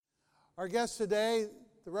Our guest today,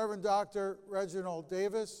 the Reverend Dr. Reginald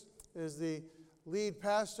Davis, is the lead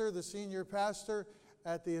pastor, the senior pastor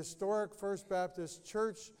at the historic First Baptist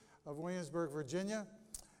Church of Williamsburg, Virginia.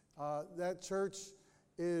 That church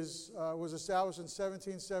was established in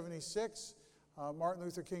 1776. Martin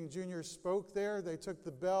Luther King Jr. spoke there. They took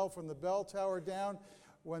the bell from the bell tower down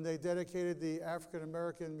when they dedicated the African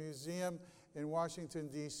American Museum in Washington,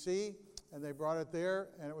 D.C., and they brought it there,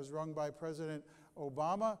 and it was rung by President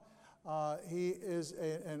Obama. He is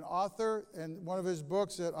an author, and one of his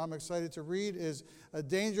books that I'm excited to read is A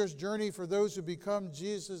Dangerous Journey for Those Who Become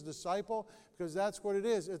Jesus' Disciple, because that's what it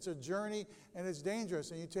is. It's a journey, and it's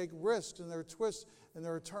dangerous, and you take risks, and there are twists, and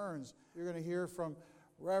there are turns. You're going to hear from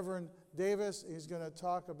Reverend Davis. He's going to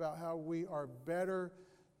talk about how we are better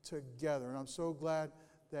together, and I'm so glad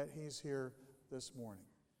that he's here this morning.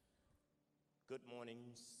 Good morning,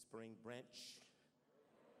 Spring Branch.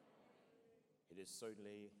 It is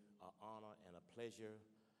certainly an honor and a pleasure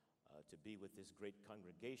to be with this great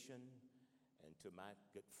congregation, and to my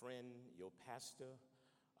good friend, your pastor,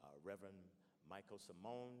 Reverend Michael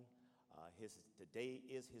Simone. Today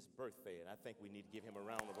is his birthday, and I think we need to give him a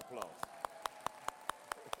round of applause.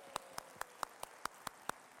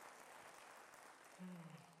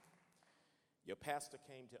 Your pastor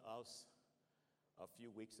came to us a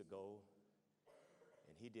few weeks ago,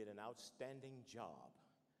 and he did an outstanding job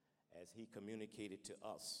as he communicated to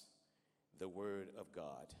us the Word of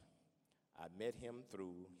God. I met him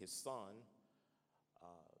through his son,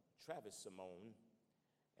 Travis Simone,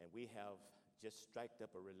 and we have just striked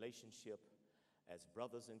up a relationship as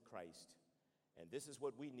brothers in Christ. And this is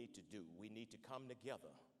what we need to do. We need to come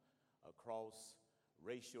together across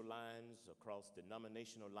racial lines, across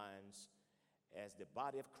denominational lines, as the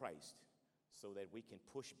body of Christ, so that we can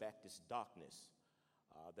push back this darkness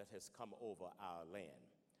that has come over our land.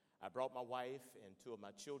 I brought my wife and two of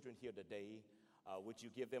my children here today. Would you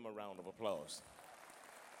give them a round of applause?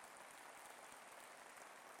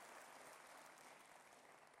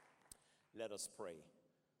 Let us pray.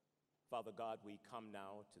 Father God, we come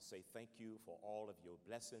now to say thank you for all of your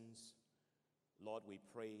blessings. Lord, we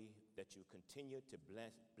pray that you continue to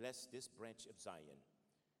bless this branch of Zion.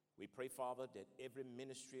 We pray, Father, that every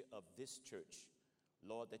ministry of this church,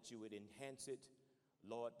 Lord, that you would enhance it,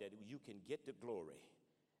 Lord, that you can get the glory,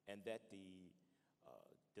 and that the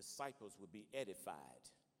disciples would be edified.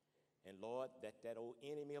 And Lord, that old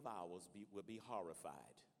enemy of ours will be horrified.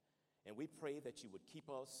 And we pray that you would keep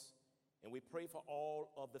us, and we pray for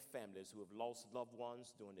all of the families who have lost loved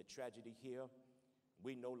ones during the tragedy here.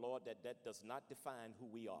 We know, Lord, that does not define who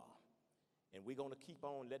we are. And we're going to keep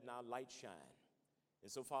on letting our light shine.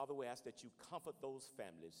 And so, Father, we ask that you comfort those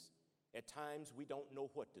families. At times, we don't know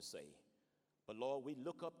what to say. But, Lord, we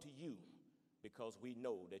look up to you because we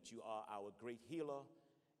know that you are our great healer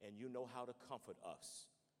and you know how to comfort us.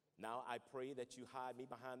 Now, I pray that you hide me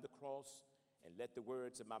behind the cross and let the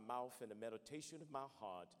words of my mouth and the meditation of my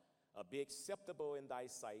heart be acceptable in thy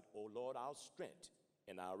sight, O Lord, our strength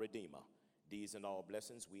and our Redeemer. These and all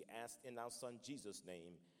blessings we ask in our Son Jesus'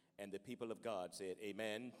 name, and the people of God said,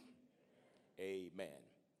 amen. Amen.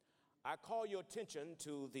 I call your attention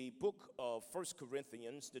to the book of 1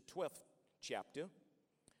 Corinthians, the 12th chapter.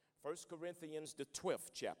 1 Corinthians, the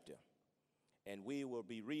 12th chapter. And we will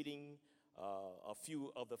be reading a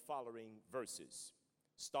few of the following verses,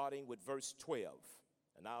 starting with verse 12.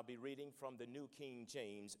 And I'll be reading from the New King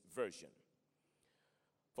James Version.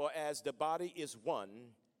 For as the body is one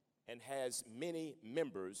and has many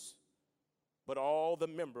members, but all the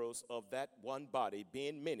members of that one body,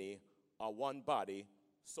 being many, are one body,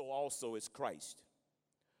 so also is Christ.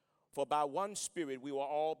 For by one Spirit we were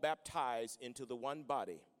all baptized into the one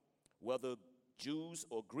body, whether Jews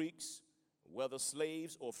or Greeks, whether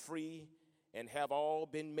slaves or free, and have all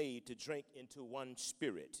been made to drink into one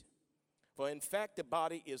Spirit. For in fact the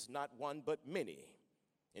body is not one but many.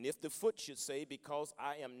 And if the foot should say, because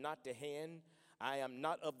I am not the hand, I am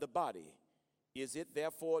not of the body, is it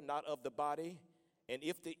therefore not of the body? And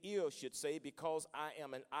if the ear should say, because I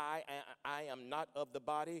am an eye, I am not of the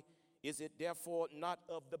body, is it therefore not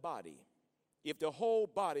of the body? If the whole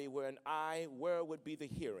body were an eye, where would be the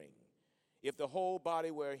hearing? If the whole body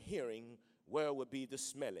were hearing, where would be the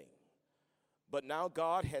smelling? But now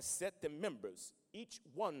God has set the members, each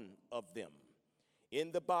one of them,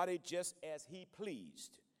 in the body just as he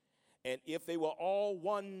pleased. And if they were all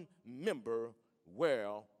one member,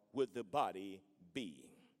 where would the body be?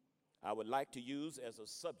 I would like to use as a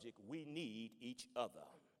subject, we need each other.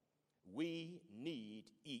 We need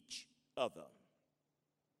each other.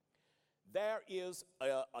 There is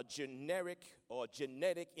a generic or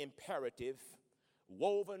genetic imperative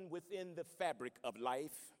woven within the fabric of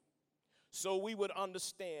life so we would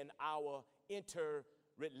understand our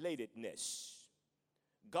interrelatedness.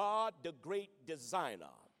 God, the great designer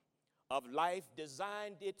of life,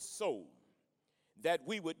 designed it so that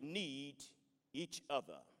we would need each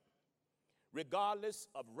other. Regardless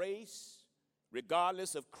of race,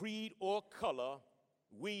 regardless of creed or color,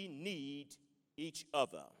 we need each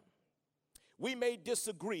other. We may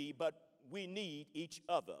disagree, but we need each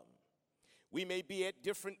other. We may be at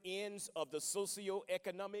different ends of the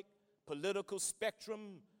socioeconomic, political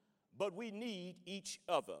spectrum, but we need each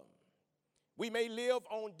other. We may live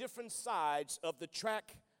on different sides of the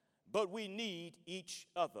track, but we need each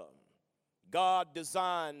other. God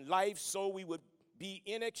designed life so we would be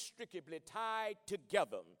inextricably tied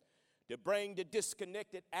together to bring the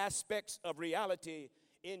disconnected aspects of reality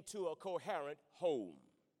into a coherent whole.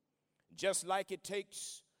 Just like it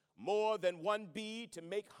takes more than one bee to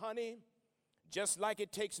make honey, just like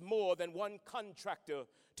it takes more than one contractor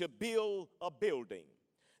to build a building,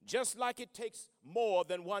 just like it takes more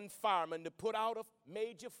than one fireman to put out a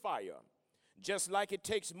major fire, just like it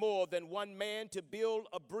takes more than one man to build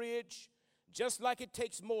a bridge, just like it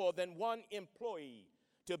takes more than one employee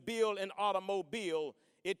to build an automobile,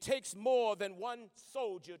 it takes more than one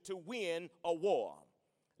soldier to win a war.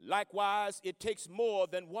 Likewise, it takes more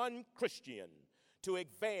than one Christian to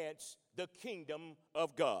advance the kingdom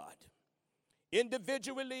of God.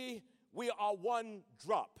 Individually, we are one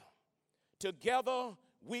drop. Together,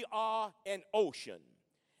 we are an ocean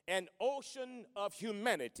of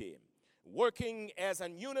humanity, working as a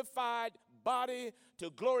unified body to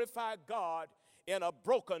glorify God in a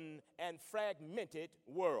broken and fragmented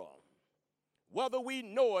world. Whether we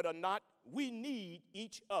know it or not, we need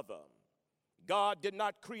each other. God did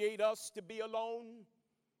not create us to be alone.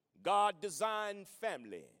 God designed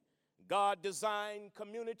family. God designed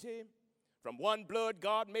community. From one blood,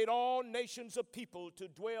 God made all nations of people to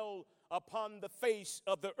dwell upon the face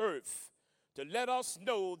of the earth, to let us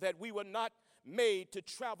know that we were not made to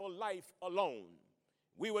travel life alone.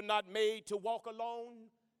 We were not made to walk alone.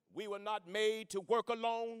 We were not made to work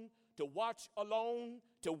alone, to watch alone,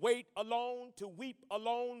 to wait alone, to weep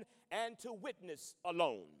alone, and to witness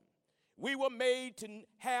alone. We were made to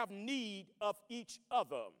have need of each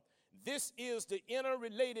other. This is the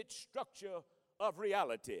interrelated structure of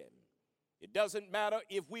reality. It doesn't matter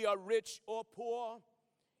if we are rich or poor,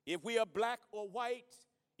 if we are black or white,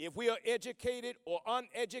 if we are educated or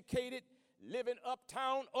uneducated, living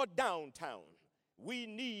uptown or downtown. We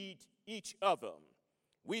need each other.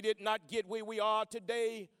 We did not get where we are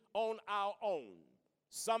today on our own.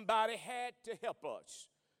 Somebody had to help us.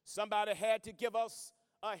 Somebody had to give us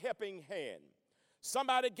a helping hand.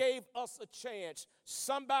 Somebody gave us a chance.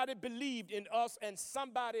 Somebody believed in us, and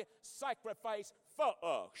somebody sacrificed for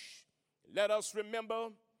us. Let us remember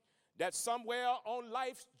that somewhere on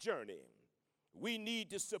life's journey, we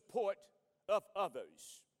need the support of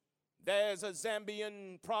others. There's a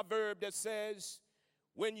Zambian proverb that says,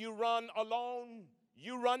 when you run alone,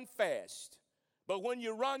 you run fast. But when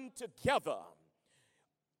you run together,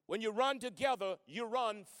 you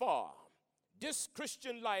run far. This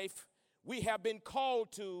Christian life we have been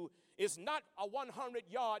called to is not a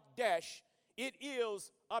 100-yard dash. It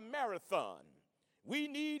is a marathon. We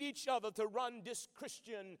need each other to run this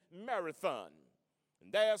Christian marathon.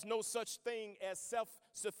 And there's no such thing as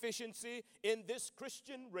self-sufficiency in this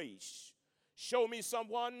Christian race. Show me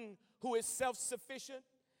someone who is self-sufficient,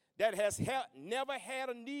 that has never had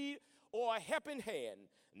a need or a helping hand,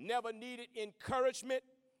 never needed encouragement,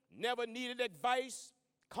 never needed advice,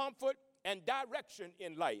 comfort, and direction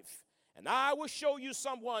in life. And I will show you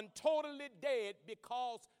someone totally dead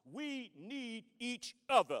because we need each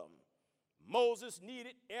other. Moses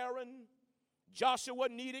needed Aaron. Joshua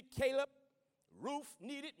needed Caleb. Ruth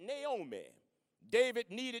needed Naomi. David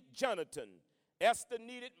needed Jonathan. Esther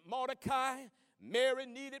needed Mordecai. Mary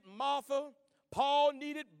needed Martha. Paul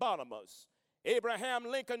needed Barnabas. Abraham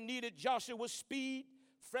Lincoln needed Joshua Speed.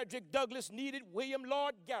 Frederick Douglass needed William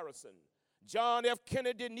Lloyd Garrison. John F.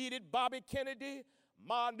 Kennedy needed Bobby Kennedy.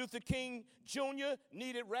 Martin Luther King Jr.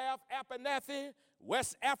 needed Ralph Abernathy.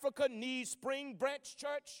 West Africa needs Spring Branch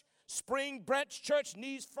Church. Spring Branch Church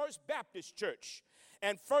needs First Baptist Church.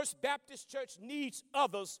 And First Baptist Church needs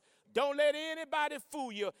others. Don't let anybody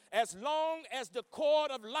fool you. As long as the cord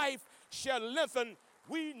of life shall lengthen,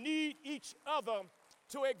 we need each other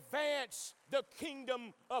to advance the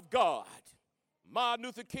kingdom of God. Martin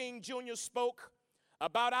Luther King Jr. spoke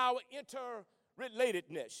about our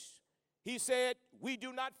interrelatedness. He said, we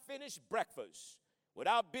do not finish breakfast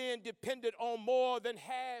without being dependent on more than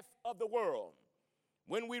half of the world.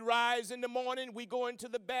 When we rise in the morning, we go into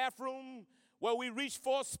the bathroom where we reach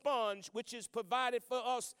for a sponge, which is provided for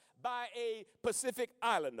us by a Pacific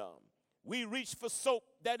Islander. We reach for soap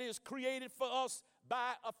that is created for us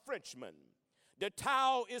by a Frenchman. The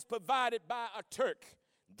towel is provided by a Turk.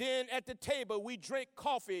 Then at the table we drink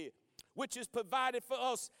coffee, which is provided for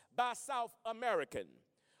us by South American,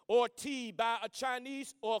 or tea by a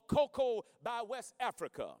Chinese, or cocoa by West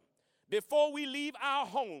Africa. Before we leave our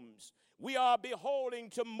homes, we are beholding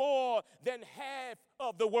to more than half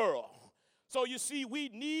of the world. So you see, we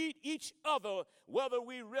need each other whether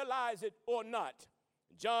we realize it or not.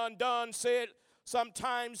 John Donne said some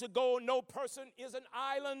time ago, no person is an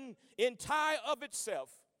island entire of itself.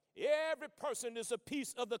 Every person is a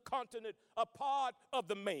piece of the continent, a part of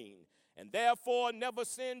the main. And therefore never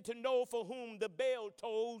sin to know for whom the bell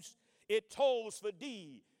tolls. It tolls for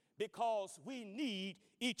thee, because we need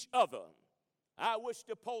each other. I wish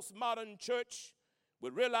the postmodern church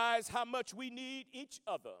would realize how much we need each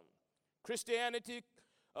other. Christianity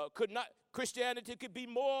could be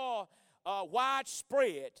more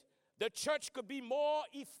widespread. The church could be more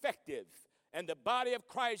effective, and the body of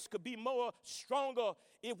Christ could be more stronger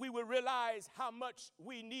if we would realize how much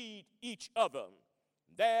we need each other.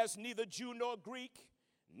 There's neither Jew nor Greek,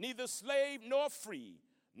 neither slave nor free,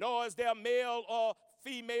 nor is there male or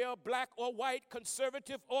female, black or white,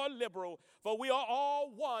 conservative or liberal, for we are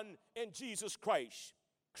all one in Jesus Christ.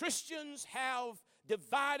 Christians have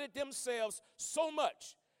divided themselves so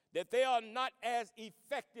much that they are not as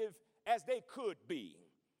effective as they could be.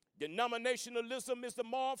 Denominationalism is the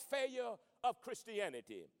moral failure of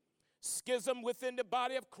Christianity. Schism within the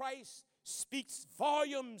body of Christ speaks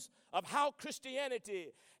volumes of how Christianity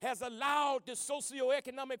has allowed the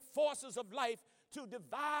socioeconomic forces of life to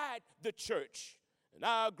divide the church. And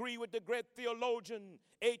I agree with the great theologian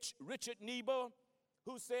H. Richard Niebuhr,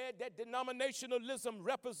 who said that denominationalism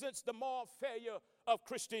represents the moral failure of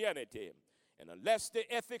Christianity. And unless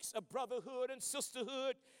the ethics of brotherhood and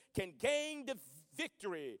sisterhood can gain the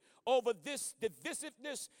victory over this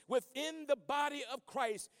divisiveness within the body of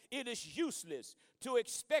Christ, it is useless to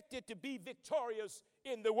expect it to be victorious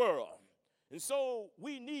in the world. And so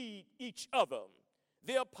we need each other.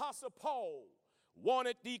 The Apostle Paul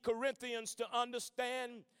wanted the Corinthians to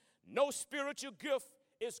understand no spiritual gift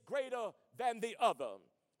is greater than the other.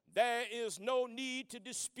 There is no need to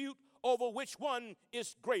dispute over which one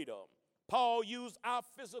is greater. Paul used our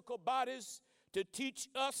physical bodies to teach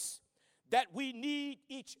us that we need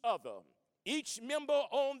each other. Each member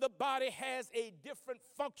on the body has a different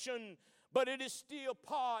function, but it is still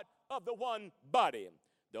part of the one body.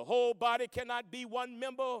 The whole body cannot be one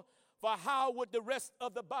member, for how would the rest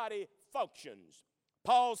of the body functions?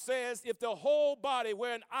 Paul says, if the whole body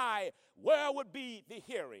were an eye, where would be the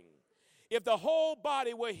hearing? If the whole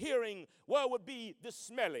body were hearing, where would be the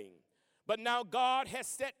smelling? But now God has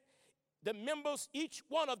set the members, each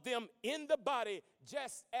one of them, in the body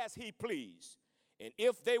just as he pleased. And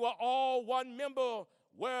if they were all one member,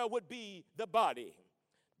 where would be the body?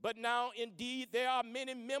 But now indeed there are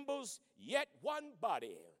many members, yet one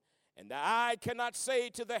body. And the eye cannot say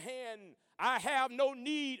to the hand, I have no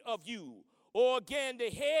need of you. Or again, the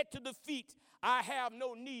head to the feet, I have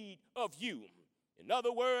no need of you. In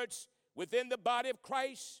other words, within the body of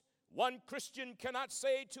Christ, one Christian cannot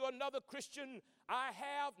say to another Christian, I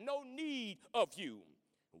have no need of you.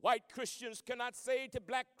 White Christians cannot say to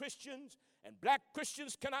black Christians, and black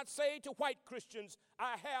Christians cannot say to white Christians,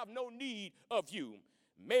 I have no need of you.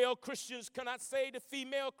 Male Christians cannot say to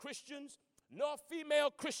female Christians, nor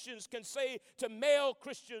female Christians can say to male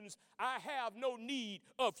Christians, I have no need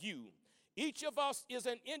of you. Each of us is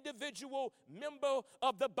an individual member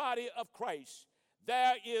of the body of Christ.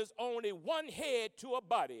 There is only one head to a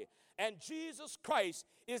body, and Jesus Christ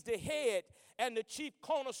is the head and the chief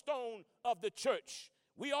cornerstone of the church.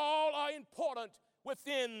 We all are important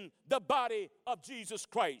within the body of Jesus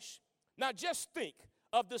Christ. Now just think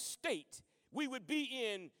of the state we would be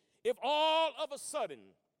in if all of a sudden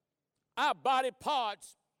our body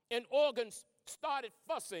parts and organs started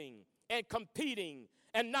fussing and competing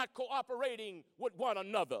and not cooperating with one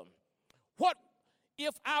another. What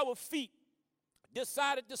if our feet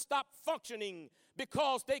decided to stop functioning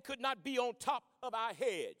because they could not be on top of our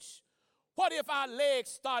heads? What if our legs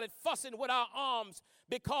started fussing with our arms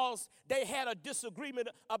because they had a disagreement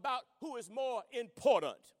about who is more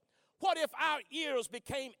important? What if our ears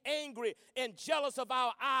became angry and jealous of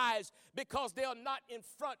our eyes because they are not in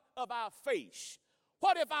front of our face?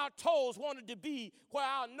 What if our toes wanted to be where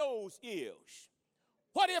our nose is?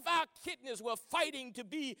 What if our kidneys were fighting to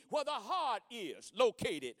be where the heart is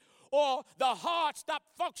located? Or the heart stopped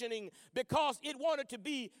functioning because it wanted to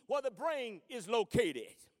be where the brain is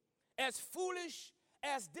located? As foolish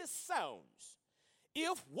as this sounds,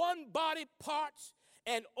 if one body parts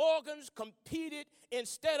and organs competed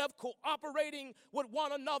instead of cooperating with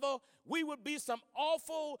one another, we would be some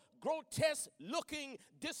awful, grotesque-looking,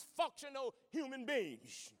 dysfunctional human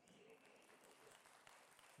beings.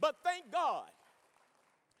 But thank God,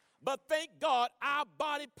 our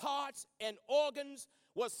body parts and organs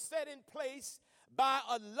were set in place by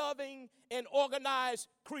a loving and organized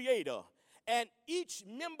creator. And each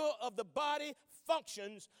member of the body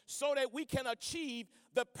functions so that we can achieve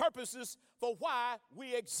the purposes for why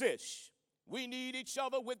we exist. We need each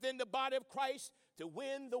other within the body of Christ to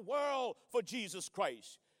win the world for Jesus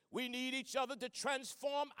Christ. We need each other to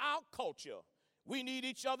transform our culture. We need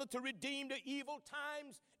each other to redeem the evil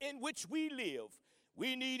times in which we live.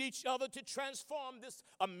 We need each other to transform this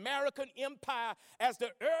American empire as the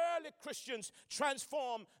early Christians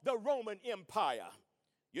transformed the Roman Empire.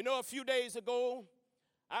 You know, a few days ago,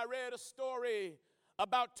 I read a story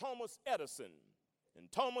about Thomas Edison. And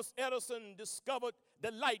Thomas Edison discovered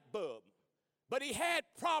the light bulb. But he had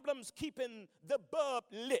problems keeping the bulb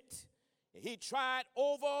lit. He tried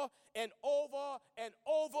over and over and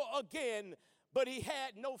over again, but he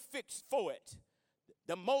had no fix for it.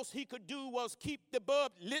 The most he could do was keep the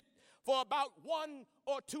bulb lit for about 1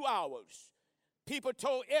 or 2 hours. People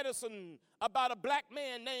told Edison about a black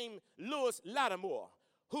man named Louis Lattimore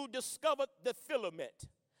who discovered the filament.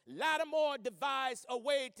 Lattimore devised a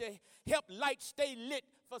way to help light stay lit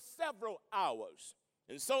for several hours.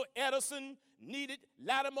 And so Edison needed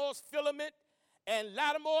Lattimore's filament, and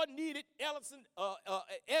Lattimore needed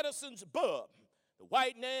Edison's bulb. The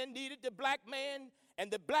white man needed the black man, and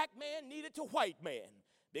the black man needed the white man.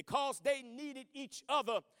 Because they needed each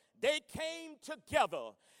other, they came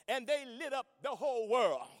together, and they lit up the whole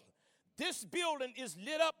world. This building is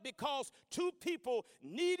lit up because 2 people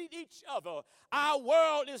needed each other. Our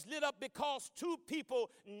world is lit up because 2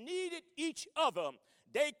 people needed each other.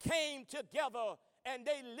 They came together and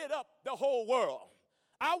they lit up the whole world.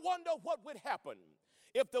 I wonder what would happen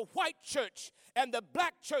if the white church and the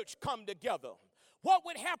black church come together. What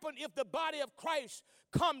would happen if the body of Christ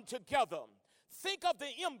come together? Think of the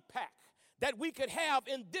impact that we could have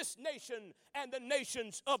in this nation and the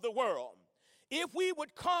nations of the world. If we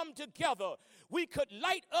would come together, we could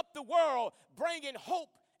light up the world, bringing hope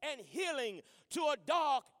and healing to a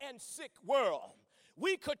dark and sick world.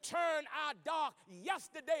 We could turn our dark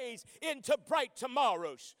yesterdays into bright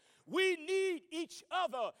tomorrows. We need each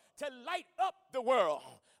other to light up the world.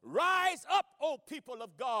 Rise up, O people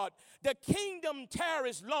of God. The kingdom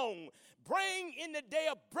tarries long. Bring in the day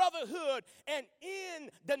of brotherhood and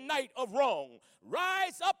end the night of wrong.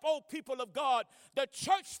 Rise up, O people of God. The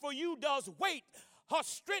church for you does wait. Her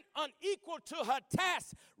strength unequal to her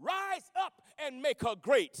task. Rise up and make her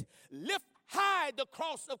great. Lift high the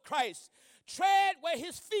cross of Christ. Tread where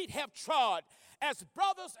his feet have trod. As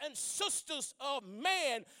brothers and sisters of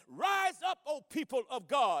man, rise up, O people of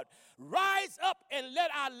God. Rise up and let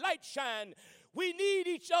our light shine. We need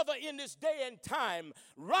each other in this day and time.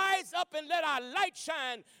 Rise up and let our light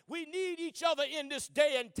shine. We need each other in this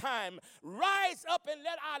day and time. Rise up and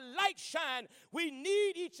let our light shine. We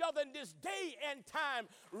need each other in this day and time.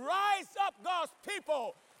 Rise up, God's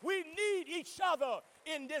people. We need each other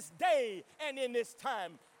in this day and in this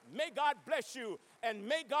time. May God bless you and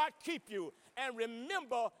may God keep you. And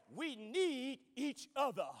remember, we need each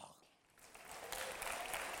other.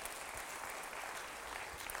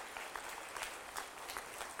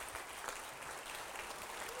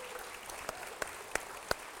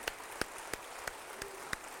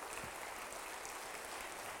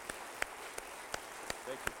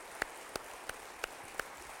 Thank you.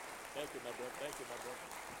 Thank you, my brother. Thank you, my brother.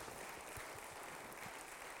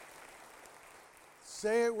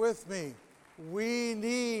 Say it with me. We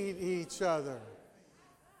need each other.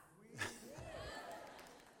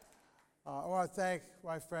 I want to thank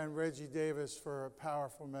my friend Reggie Davis for a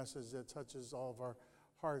powerful message that touches all of our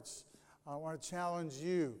hearts. I want to challenge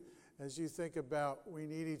you as you think about we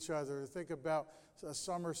need each other. Think about a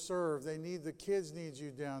summer serve. The kids need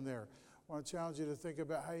you down there. I want to challenge you to think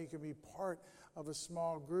about how you can be part of a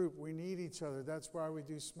small group. We need each other. That's why we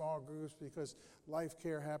do small groups, because life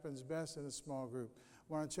care happens best in a small group.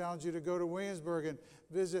 I want to challenge you to go to Williamsburg and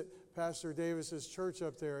visit Pastor Davis's church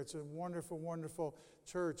up there. It's a wonderful, wonderful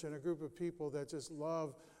church and a group of people that just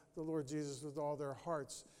love the Lord Jesus with all their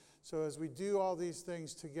hearts. So as we do all these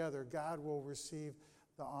things together, God will receive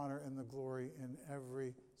the honor and the glory in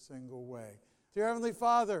every single way. Dear Heavenly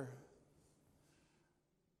Father,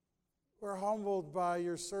 we're humbled by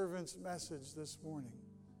your servant's message this morning.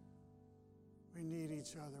 We need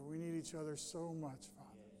each other. We need each other so much, Father.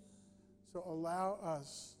 So allow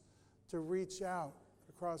us to reach out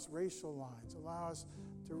across racial lines. Allow us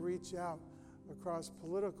to reach out across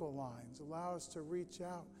political lines. Allow us to reach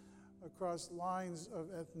out across lines of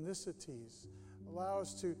ethnicities. Allow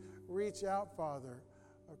us to reach out, Father,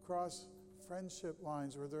 across friendship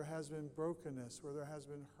lines where there has been brokenness, where there has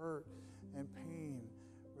been hurt and pain,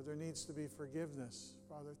 where there needs to be forgiveness.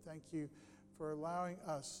 Father, thank you for allowing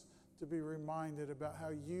us to be reminded about how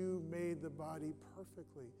you made the body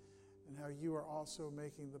perfectly and how you are also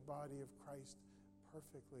making the body of Christ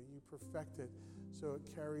perfectly. You perfect it so it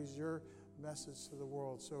carries your message to the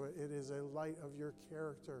world, so it is a light of your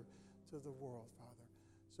character to the world, Father.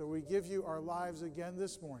 So we give you our lives again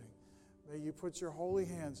this morning. May you put your holy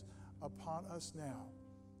hands upon us now.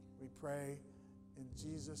 We pray in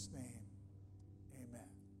Jesus' name.